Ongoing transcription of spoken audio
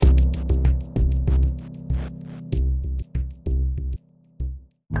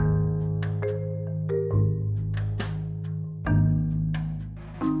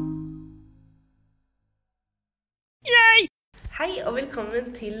og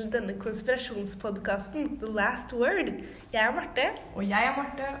velkommen til denne konspirasjonspodcasten The Last Word. Jeg Marte. Og jeg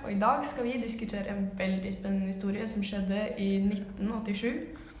Marte, og i dag skal vi diskutere en veldig spennende historie som skjedde i 1987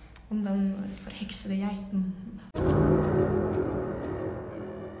 om den forheksede geiten.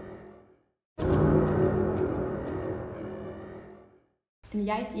 En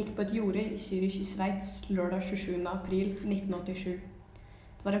geit gikk på et jorde i Zürich i Sveits lørdag 27. april 1987.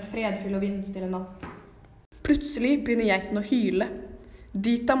 Det var en fredfull og vindstille natt. Plutselig begynner geiten å hyle.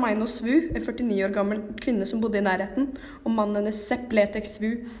 Dita Meino Svu, en 49 år gammel kvinne som bodde i nærheten, og mannen hennes Sepp Letek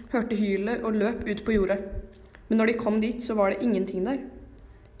Svu hørte hylet og løp ut på jordet. Men når de kom dit, så var det ingenting der.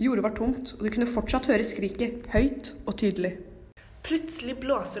 Jordet var tomt, og du kunne fortsatt høre skriket, høyt og tydelig. Plutselig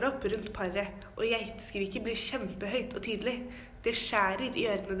blåser det opp rundt paret, og geiteskriket blir kjempehøyt og tydelig. Det skjærer i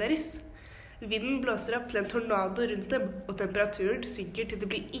ørene deres. Vinden blåser opp til en tornado rundt dem, og temperaturen synker til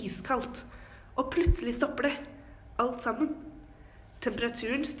det blir iskaldt. Og plutselig stopper det. Alt sammen.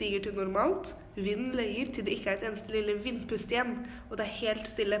 Temperaturen stiger til normalt, vinden løyer til det ikke er et eneste lille vindpust igjen, og det er helt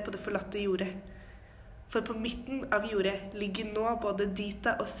stille på det forlatte jordet. For på midten av jordet ligger nå både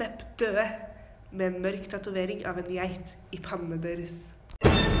Dita og Sepp døde, med en mørk tatovering av en geit i pannen deres.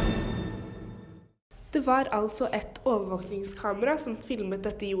 Det var altså et overvåkningskamera som filmet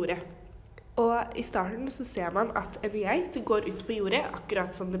dette jordet. Og i starten så ser man at en geit går ut på jordet,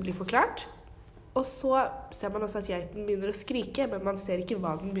 akkurat som det blir forklart. Og så ser man også at geiten begynner å skrike, men man ser ikke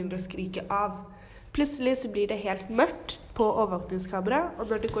hva den begynner å skrike av. Plutselig så blir det helt mørkt på overvåkningskamera,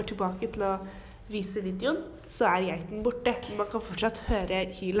 og når det går tilbake til å vise videoen, så er geiten borte, men man kan fortsatt høre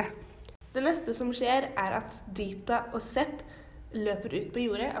hylet. Det neste som skjer er at Dita og Sepp løper ut på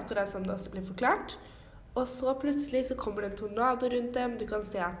jordet, akkurat som det også blir forklart. Og så plutselig så kommer det en tornado rundt dem. Du kan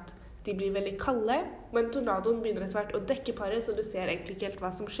se at de blir veldig kalde, men tornadoen begynner etter hvert å dekke paret, så du ser egentlig ikke helt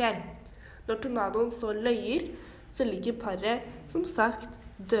hva som skjer. Når tornadoen så løyer, så ligger paret, som sagt,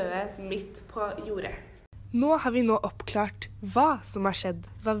 døde midt på jordet. Nå har vi oppklart hva som har skjedd,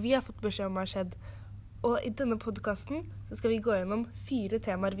 hva vi har fått beskjed om har skjedd. Og i denne podcasten så skal vi gå gjennom 4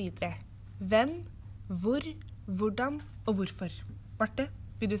 temaer videre. Hvem, hvor, hvordan og hvorfor. Marte,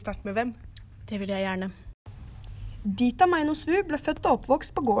 vil du starte med hvem? Det vil jeg gjerne. Dita Meino Svu ble født og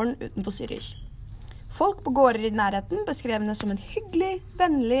oppvokst på gården utenfor Zürich. Folk på gårder i nærheten beskrev henne som en hyggelig,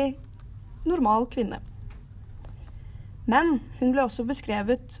 vennlig, normal kvinne. Men hun ble også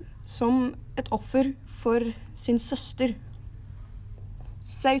beskrevet som et offer for sin søster,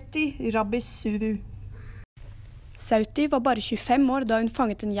 Sauti Rabbis Suvu. Sauti var bare 25 år da hun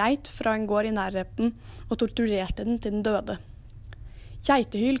fanget en geit fra en gård i nærheten og torturerte den til den døde.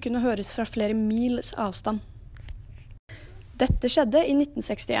 Geitehyl kunne høres fra flere mils avstand. Dette skjedde i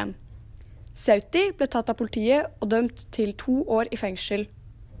 1961. Sauti ble tatt av politiet og dømt til 2 år i fengsel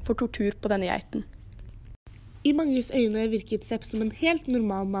for tortur på denne geiten. I manges øyne virket Sepp som en helt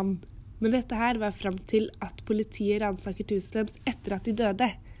normal mann, men dette her var frem til at politiet ransaket huset deres etter at de døde,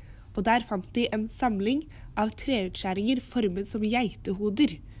 og der fant de en samling av treutskjæringer formet som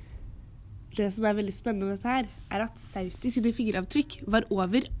geitehoder. Det som er veldig spennende med dette her, er at Sauti sine fingeravtrykk var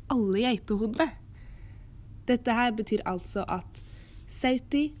over alle geitehodene. Dette her betyr altså at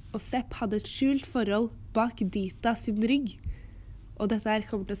Sauti og Sepp hadde et skjult forhold bak Dita sin rygg, og dette her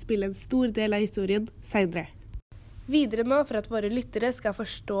kommer til å spille en stor del av historien senere. Videre nå, for at våre lyttere skal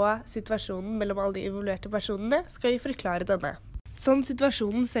forstå situasjonen mellom alle de involverte personene, skal vi forklare denne. Sånn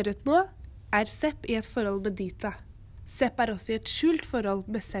situasjonen ser ut nå, er Sepp i et forhold med Dita. Sepp er også i et skjult forhold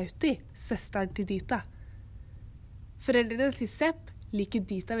med Sauti, søsteren til Dita. Foreldrene til Sepp liker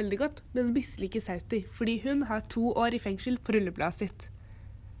Dita veldig godt, men misliker Sauti, fordi hun har 2 år i fengsel på rullebladet sitt.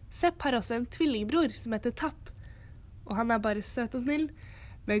 Sepp har også en tvillingbror som heter Tapp, og han er bare søt og snill,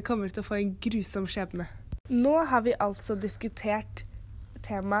 men kommer til å få en grusom skjebne. Nå har vi altså diskutert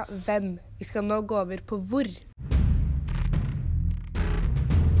tema hvem. Vi skal nå gå over på hvor.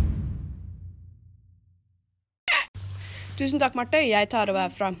 Tusen takk, Marte. Jeg tar over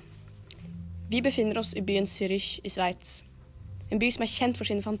herfra. Vi befinner oss i byen Zürich i Sveits. En by som er kjent for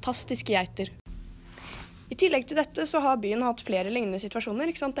sine fantastiske geiter. I tillegg til dette så har byen hatt flere lignende situasjoner,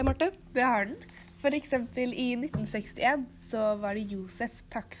 ikke sant det, Marte? Det har den. For eksempel i 1961 så var det Josef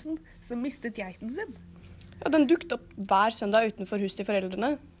Taksen som mistet geiten sin. Ja, den dukket opp hver søndag utenfor huset til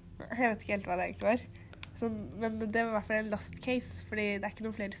foreldrene. Jeg vet ikke helt hva det egentlig var. Men det var i hvert fall en lost case, fordi det er ikke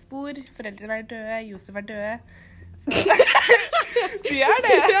noen flere spor. Foreldrene er døde, Josef er døde. Vi er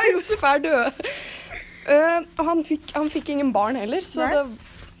det. Ja, Josef er død. Og han fikk ingen barn heller, så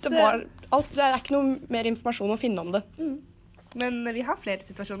det er ikke noe mer informasjon å finne om det. Men vi har flere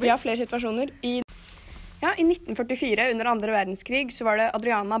situasjoner. Vi har flere situasjoner. I 1944, under 2. verdenskrig, så var det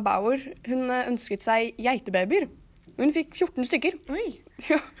Adriana Bauer. Hun ønsket seg geitebabyer. Hun fikk 14 stykker. Oi,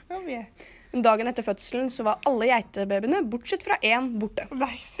 Ja. det var mye. Men dagen etter fødselen så var alle geitebabyene, bortsett fra én, borte.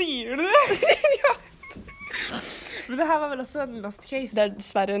 Nei, sier du det? Ja. Men det her var vel også en lost case? Det er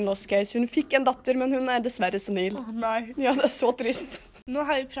dessverre en lost case. Hun fikk en datter, men hun er dessverre senil. Nei. Ja, det er så trist. Nå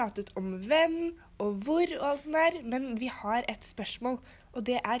har vi pratet om hvem og hvor og alt sånt der, men vi har et spørsmål, og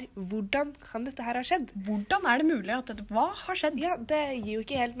det er hvordan kan dette her ha skjedd? Hvordan er det mulig at dette, hva har skjedd? Ja, det gir jo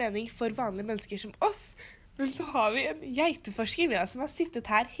ikke helt mening for vanlige mennesker som oss, men så har vi en geiteforsker med oss som har sittet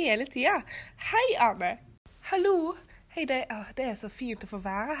her hele tiden. Hei, Anne! Hallo! Hei, det er så fint å få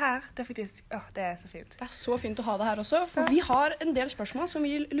være her. Det er faktisk, det er så fint. Det er så fint å ha deg her også, for vi har en del spørsmål som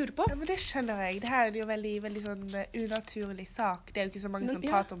vi lurer på. Ja, men det skjønner jeg. Det her er jo veldig, veldig sånn unaturlig sak. Det er jo ikke så mange som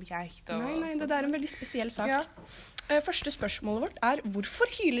prater om geiter. Nei, det er en veldig spesiell sak. Ja. Første spørsmålet vårt er,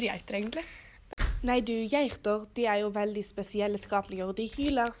 hvorfor hyler geiter egentlig? Nei, geiter, de er jo veldig spesielle skapninger. De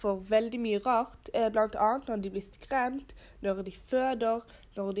hyler for veldig mye rart, blant annet når de blir skremt, når de føder,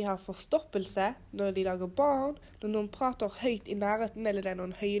 når de har forstoppelse, når de lager barn, når noen prater høyt i nærheten, eller det er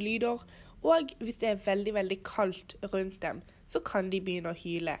noen høye lyder, og hvis det er veldig, veldig kaldt rundt dem, så kan de begynne å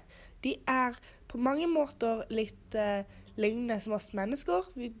hyle. De er på mange måter litt lignende som oss mennesker.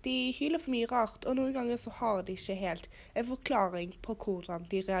 De hyler for mye rart, og noen ganger så har de ikke helt en forklaring på hvordan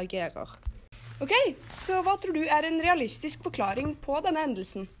de reagerer. Ok, så hva tror du er en realistisk forklaring på denne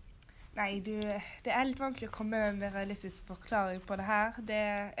hendelsen? Nei, det er litt vanskelig å komme med en realistisk forklaring på det her. Det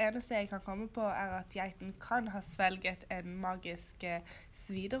eneste jeg kan komme på er at geiten kan ha svelget en magisk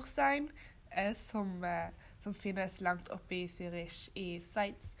sviderstein som finnes langt oppe i Zürich i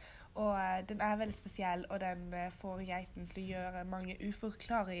Sveits. Og den er veldig spesiell, og den får geiten til å gjøre mange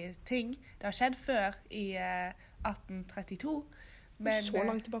uforklarlige ting. Det har skjedd før i 1832. Men, så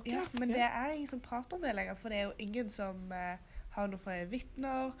langt tilbake? Ja, men det er ingen som prater om det lenger, for det er jo ingen som har noe for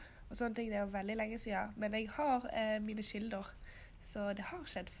vitner og sånne ting. Det er jo veldig lenge siden, men jeg har mine kilder, så det har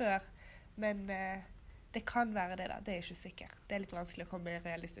skjedd før. Men det kan være det da, det er ikke sikkert. Det er litt vanskelig å komme med en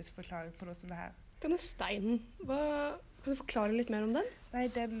realistisk forklaring på noe som det her. Denne steinen, kan du forklare litt mer om den? Nei,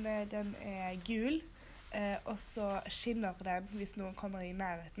 den er gul. Og så skinner den hvis noen kommer i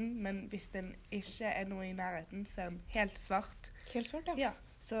nærheten, men hvis den ikke er noe i nærheten, så er den helt svart. Helt svart, ja. Ja,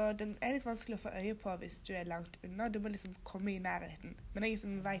 så den er litt vanskelig å få øye på hvis du er langt unna. Du må liksom komme i nærheten. Men det er ingen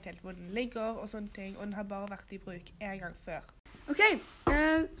som vet helt hvor den ligger og sånne ting, og den har bare vært i bruk en gang før. Ok,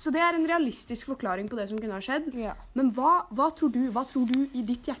 så det er en realistisk forklaring på det som kunne ha skjedd. Ja. Men hva tror du i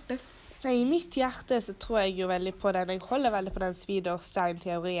ditt hjerte? Nei, i mitt hjerte så tror jeg jo veldig på den. Jeg holder veldig på den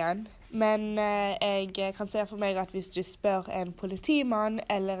sviderstein-teorien. Men jeg kan se for meg at hvis du spør en politimann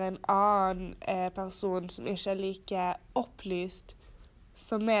eller en annen person som ikke er like opplyst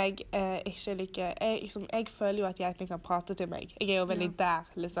som meg, jeg føler jo at geitene kan prate til meg. Jeg er jo veldig der,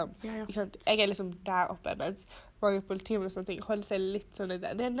 liksom. Ja. Jeg er liksom der oppe, mens mange politimenn og sånne ting holder seg litt sånn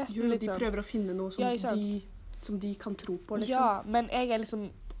der. Det er nesten litt sånn. De prøver å finne noe som de kan tro på, liksom. Ja, men jeg er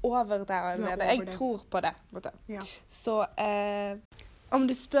liksom over der nede. Jeg tror på det, på en måte. Ja. Så om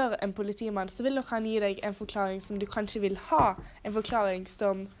du spør en politimann, så vil nok han gi deg en forklaring som du kanskje vil ha. En forklaring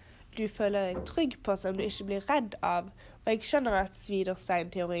som du føler deg trygg på, som du ikke blir redd av. Og jeg skjønner at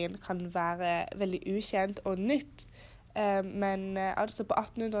sviderstein-teorien kan være veldig ukjent og nytt. Men altså på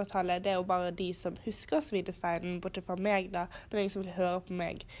 1800-tallet, det er jo bare de som husker svidersteinen, borte fra meg da. Men det er ingen som vil høre på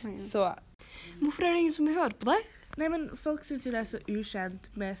meg. Så hvorfor er det ingen som vil høre på deg? Nei, men folk synes jo det er så ukjent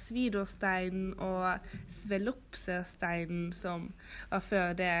med svidersteinen og svelopsersteinen som var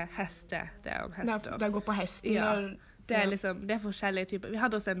før det heste. Det er om hester. Det går på hesten. Ja, det er liksom, det er forskjellige typer. Vi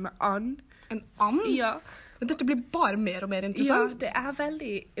hadde også en med and. En and? Ja. Men dette blir bare mer og mer interessant. Ja, det er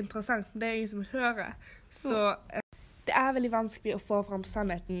veldig interessant. Det er ingen som vil høre. Så det er veldig vanskelig å få fram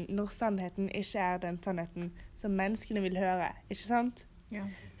sannheten når sannheten ikke er den sannheten som menneskene vil høre. Ikke sant? Ja.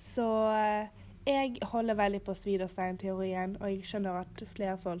 Så jeg holder veldig på sviderstein-teorien, og jeg skjønner at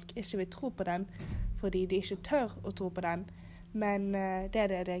flere folk ikke vil tro på den, fordi de ikke tør å tro på den. Men det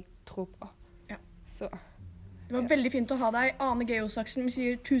er det jeg tror på. Ja. Så det var veldig fint å ha deg, Ane Geosaksen. Vi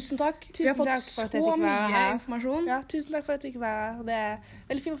sier tusen takk. Vi har fått så mye informasjon. Ja, tusen takk for at jeg fikk være her. Det er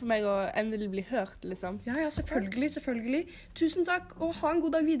veldig fint for meg å endelig bli hørt, liksom. Ja, selvfølgelig. Tusen takk, og ha en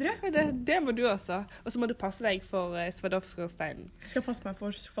god dag videre. Det må du også. Og så må du passe deg for Sverdowsker-steinen. Jeg skal passe meg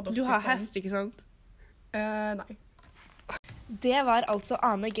for Sverdowsker-steinen. Du har hest, ikke sant? Nei. Det var altså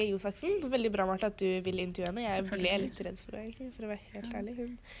Ane Geosaksen. Veldig bra, Martha, at du ville intervjue henne. Jeg ble litt redd for deg, for det var helt ærlig.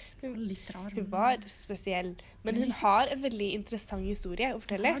 Hun var spesiell, men hun har en veldig interessant historie å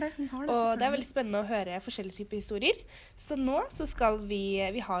fortelle. Og det er veldig spennende å høre forskjellige typer historier. Så nå så skal vi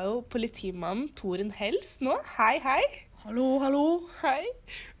har jo politimannen Toren Hels nå. Hei. Hallo. Hei.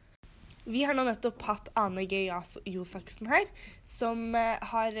 Vi har nå nettopp hatt Ane G. Josaksen her, som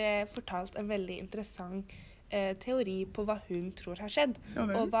har fortalt en veldig interessant teori på hva hun tror har skjedd,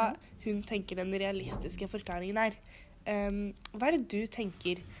 og hva hun tenker den realistiske forklaringen er. Hva er det du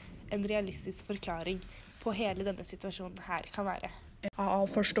tenker en realistisk forklaring på hele denne situasjonen her kan være? Ja,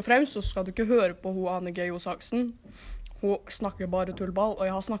 først og fremst så skal du ikke høre på hun Ane G. Josaksen. Hun snakker bare tullball, og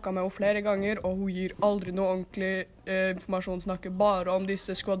jeg har snakket med henne flere ganger, og hun gir aldri noe ordentlig informasjon, snakker bare om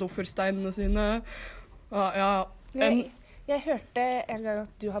disse skvadoffersteinene sine. Jeg hørte en gang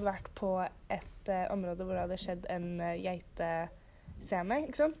at du hadde vært på et område hvor det hadde skjedd en geitescene,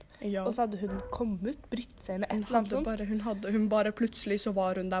 ikke sant? Ja. Og så hadde hun kommet, brytt seg inn et eller annet sånt. Hun bare plutselig så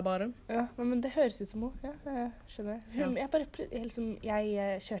var hun der bare. Ja, men det høres ut som hun. Ja, jeg skjønner. Jeg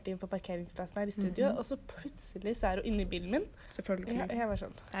kjørte inn på parkeringsplassen her i studio, og så plutselig så er hun inne i bilen min. Selvfølgelig. Ja, jeg var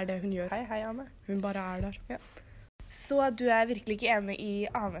sånn. Det er det hun gjør. Hei, Anne. Hun bare er der. Ja. Så du er virkelig ikke enig i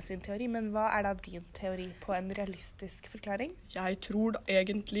Ane sin teori, men hva er da din teori på en realistisk forklaring? Jeg tror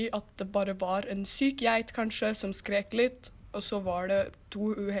egentlig at det bare var en syk geit kanskje som skrek litt, og så var det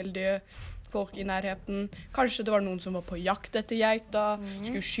 2 uheldige folk i nærheten. Kanskje det var noen som var på jakt etter geita,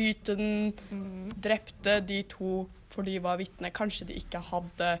 skulle skyte den, drepte de 2 for de var vitne. Kanskje de ikke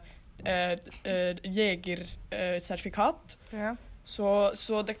hadde jegersertifikat. Ja.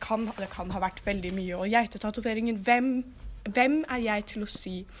 Så det kan ha vært veldig mye. Og geitetatoveringen, hvem er jeg til å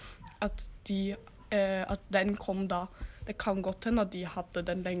si at den kom da? Det kan godt hende at de hadde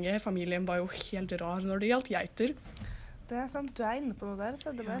den lenge. Familien var jo helt rar når det gjaldt geiter. Det er sant, du er inne på noe der,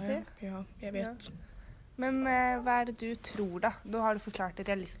 så det må jeg si. Ja, jeg vet. Ja. Men hva er det du tror da? Nå har du forklart den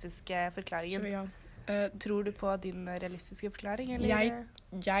realistiske forklaringen. Så ja. Tror du på din realistiske forklaring? Eller?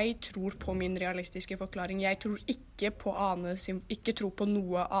 Jeg tror på min realistiske forklaring. Jeg tror ikke tror på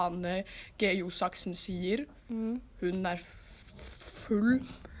noe Ane G. Josaksen sier. Hun er full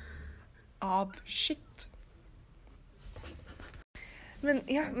av shit. Men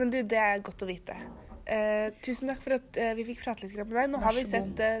du, det er godt å vite. Tusen takk for at vi fikk prate litt med deg. Nå har vi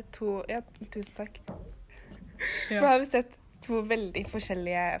sett tusen takk. Ja. Nå har vi sett 2 veldig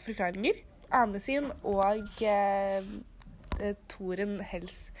forskjellige forklaringer. Ane sin og Toren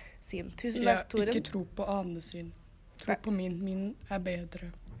Hels sin. Tusen takk, Toren. Ikke tro på Ane sin. Tro på min. Min er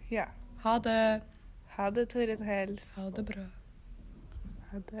bedre. Ja. Ha det. Ha det, Toren Hels. Ha det bra.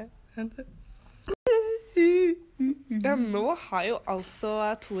 Ha det. Ja, nå har jo altså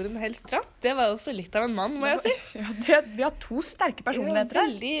Toren Hels dratt. Det var også litt av en mann, må jeg si. Ja, vi har 2 sterke personligheter. Ja,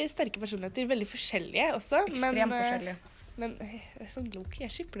 veldig sterke personligheter. Veldig forskjellige også. Ekstremt forskjellige. Men sånn loki,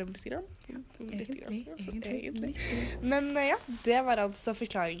 jeg skipper dem litt grann. Egentlig. Men ja, det var altså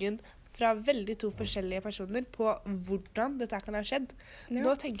forklaringen fra veldig 2 forskjellige personer på hvordan dette kan ha skjedd. Ja.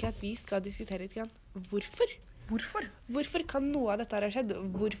 Nå tenker jeg at vi skal diskutere litt grann. Hvorfor? Hvorfor kan noe av dette ha skjedd?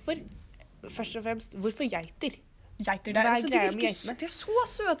 Hvorfor? Først og fremst, hvorfor geiter? Geiter, de er så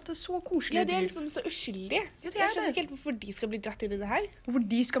søte, så koselige. Ja, de er liksom så uskyldige. Jeg skjønner ikke helt hvorfor de skal bli dratt inn i det her. Hvorfor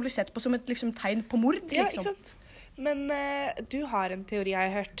de skal bli sett på som et tegn på mord, liksom. Ja, ikke sant? Men du har en teori,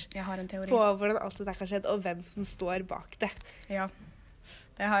 jeg har hørt. Jeg har en teori. På hvordan alt dette kan skjedd, og hvem som står bak det. Ja,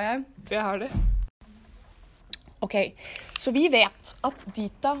 det har jeg. Det har du. Ok, så vi vet at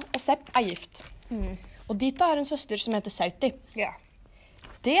Dita og Sepp er gift. Og Dita har en søster som heter Sauti. Ja.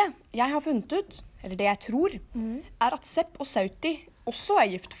 Det jeg har funnet ut, eller det jeg tror, er at Sepp og Sauti også er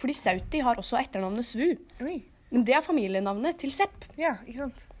gift, fordi Sauti har også etternavnet Svu. Oi. Men det er familienavnet til Sepp. Ja, ikke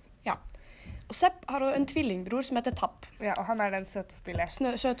sant? Ja. Og Sepp har en tvillingbror som heter Tapp. Ja, og han er den søte og snille.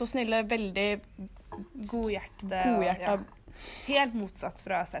 Søte og snille, veldig godhjerte. Ja. Helt motsatt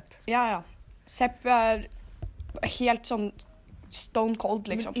fra Sepp. Ja. Sepp er helt sånn stone cold,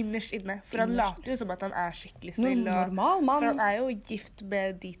 liksom. Men innerst inne. For han later jo som at han er skikkelig snill. Normal mann. For han er jo gift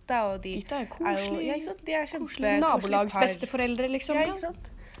med Dita, og Dita er koselig. Ja, ikke sant? De er koselig. Nabolagsbesteforeldre, liksom. Ja, ikke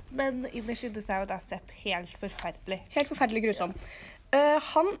sant? Men innerst inne så er jo da Sepp helt forferdelig. Helt forferdelig grusom.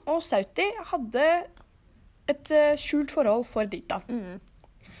 Han og Sauti hadde et skjult forhold for Dita.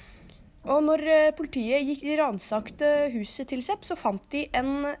 Og når politiet ransakte huset til Sepp, så fant de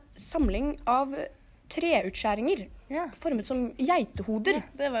en samling av treutskjæringer, formet som geitehoder. Ja,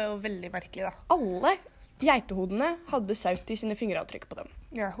 det var jo veldig merkelig da. Alle geitehodene hadde Sauti sine fingeravtrykk på dem.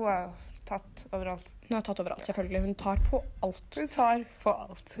 Ja, hun har tatt overalt. Hun har tatt overalt, selvfølgelig. Hun tar på alt. Hun tar på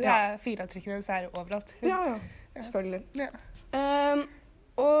alt. Ja, fingeravtrykkene hennes er overalt. Ja, selvfølgelig. Ja.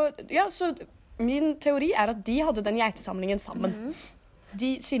 Så min teori er at de hadde den geitesamlingen sammen.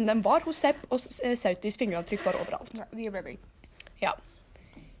 Siden den var hos Sepp, og Sautis fingeravtrykk var overalt. Ja, det gir mening. Ja.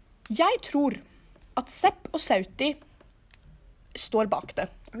 Jeg tror at Sepp og Sauti står bak det.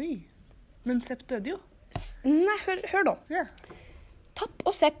 Oi, men Sepp døde jo. Nei, hør da. Ja. Tapp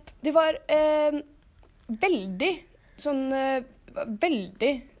og Sepp, de var veldig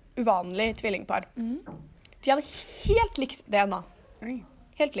uvanlig tvillingpar. De hadde helt likt DNA. Oi.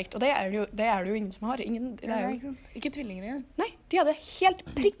 Helt likt, og det er det jo ingen som har. Ikke tvillinger igjen. Nei, de hadde helt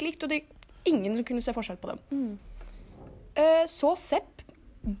prikk likt, og ingen som kunne se forskjell på dem. Så Sepp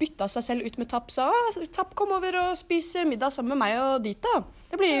bytta seg selv ut med Tapp, sa Tapp kom over og spise middag sammen med meg og Dita.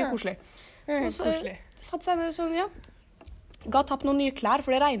 Det blir koselig. Og så satt seg ned sånn, ga Tapp noen nye klær,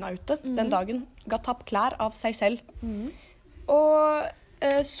 for det regnet ute den dagen. Ga Tapp klær av seg selv. Og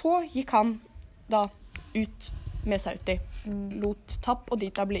så gikk han da ut med Sauti. Lot Tapp og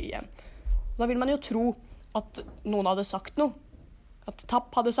Dita bli igjen. Da vil man jo tro at noen hadde sagt noe. At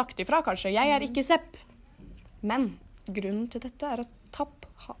Tapp hadde sagt ifra, kanskje. Jeg er ikke Sepp. Men grunnen til dette er at Tapp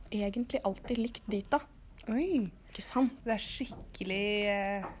har egentlig alltid likt Dita. Oi. Ikke sant? Det er skikkelig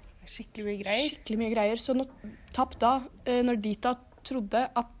mye greier. Skikkelig mye greier. Så når Tapp da, når Dita trodde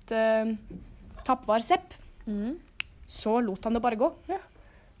at Tapp var Sepp, så lot han det bare gå. Ja.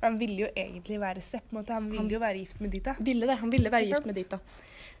 Han ville jo egentlig være Sepp, han ville jo være gift med Dita. Han ville være gift med Dita.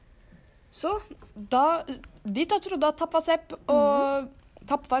 Så da Dita trodde at Tapp var Sepp, og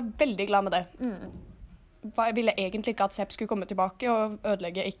Tapp var veldig glad med det. Jeg ville egentlig ikke at Sepp skulle komme tilbake og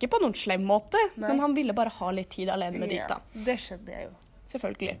ødelegge, ikke på noen slem måte, men han ville bare ha litt tid alene med Dita. Ja, det skjønner jeg jo.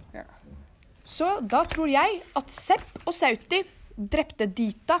 Selvfølgelig. Ja. Så da tror jeg at Sepp og Sauti drepte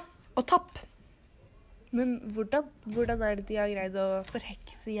Dita og Tapp. Men hvordan er det de har greid å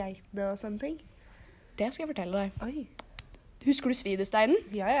forhekse geitene og sånne ting? Det skal jeg fortelle deg. Oi. Husker du svidesteinen?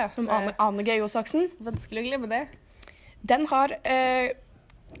 Ja. Som Ane Geosaksen? Vanskelig å glemme det. Den har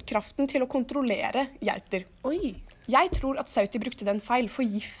kraften til å kontrollere geiter. Oi. Jeg tror at Sauti brukte den feil,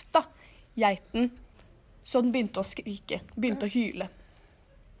 forgifta geiten, så den begynte å skrike, begynte å hyle.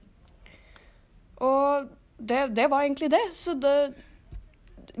 Og det var egentlig det. Så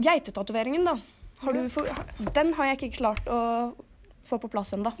geitetatoveringen da, den har jeg ikke klart å få på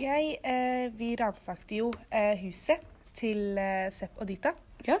plass enda. Vi ransakte jo huset til Sepp og Dita.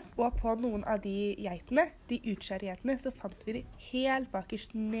 Ja. Og på noen av de geitene, de utskjærgeitene, så fant vi de helt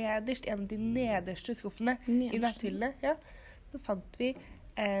bakerst nederst, en av de nederste skuffene i natthyllene. Ja. Så fant vi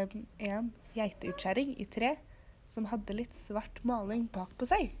en geiteutskjæring i tre som hadde litt svart maling bak på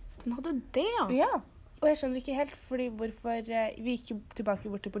seg. Den hadde det, ja? Ja. Og jeg skjønner ikke helt hvorfor vi gikk tilbake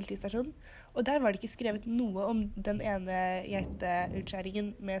bort til politistasjonen, og der var det ikke skrevet noe om den ene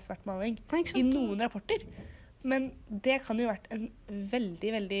geiteutskjæringen med svart maling i noen rapporter. Men det kan jo ha vært en veldig,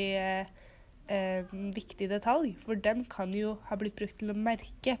 veldig viktig detalj, for den kan jo ha blitt brukt til å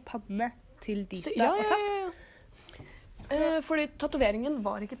merke pannene til Dita og Tapp. Fordi tatoveringen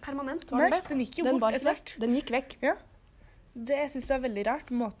var ikke permanent, var det? Nei, den gikk jo bort etter hvert. Den gikk vekk. Ja. Jeg synes det var veldig rart,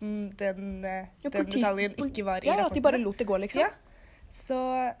 måten den detaljen ikke var i rapporten. Ja, at de bare lot det gå, liksom. Ja. Så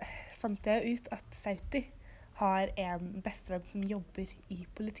fant jeg ut at Sauti har en bestevenn som jobber i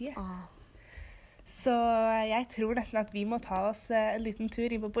politiet. Så jeg tror nesten at vi må ta oss en liten tur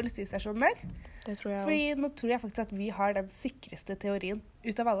inn på politistasjonen der. Det tror jeg også. Fordi nå tror jeg faktisk at vi har den sikreste teorien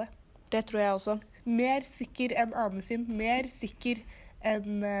ut av alle. Det tror jeg også. Mer sikker enn Ane sin, mer sikker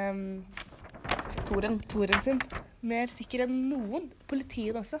enn Toren sin. Mer sikker enn noen.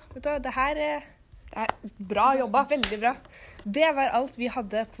 Politiet også. Vet du, det her er bra jobba. Veldig bra. Det var alt vi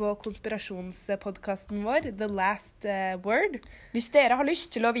hadde på konspirasjonspodcasten vår, The Last Word. Hvis dere har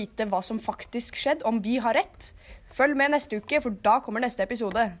lyst til å vite hva som faktisk skjedde, om vi har rett, følg med neste uke, for da kommer neste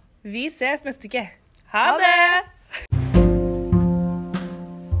episode. Vi ses neste uke. Ha det!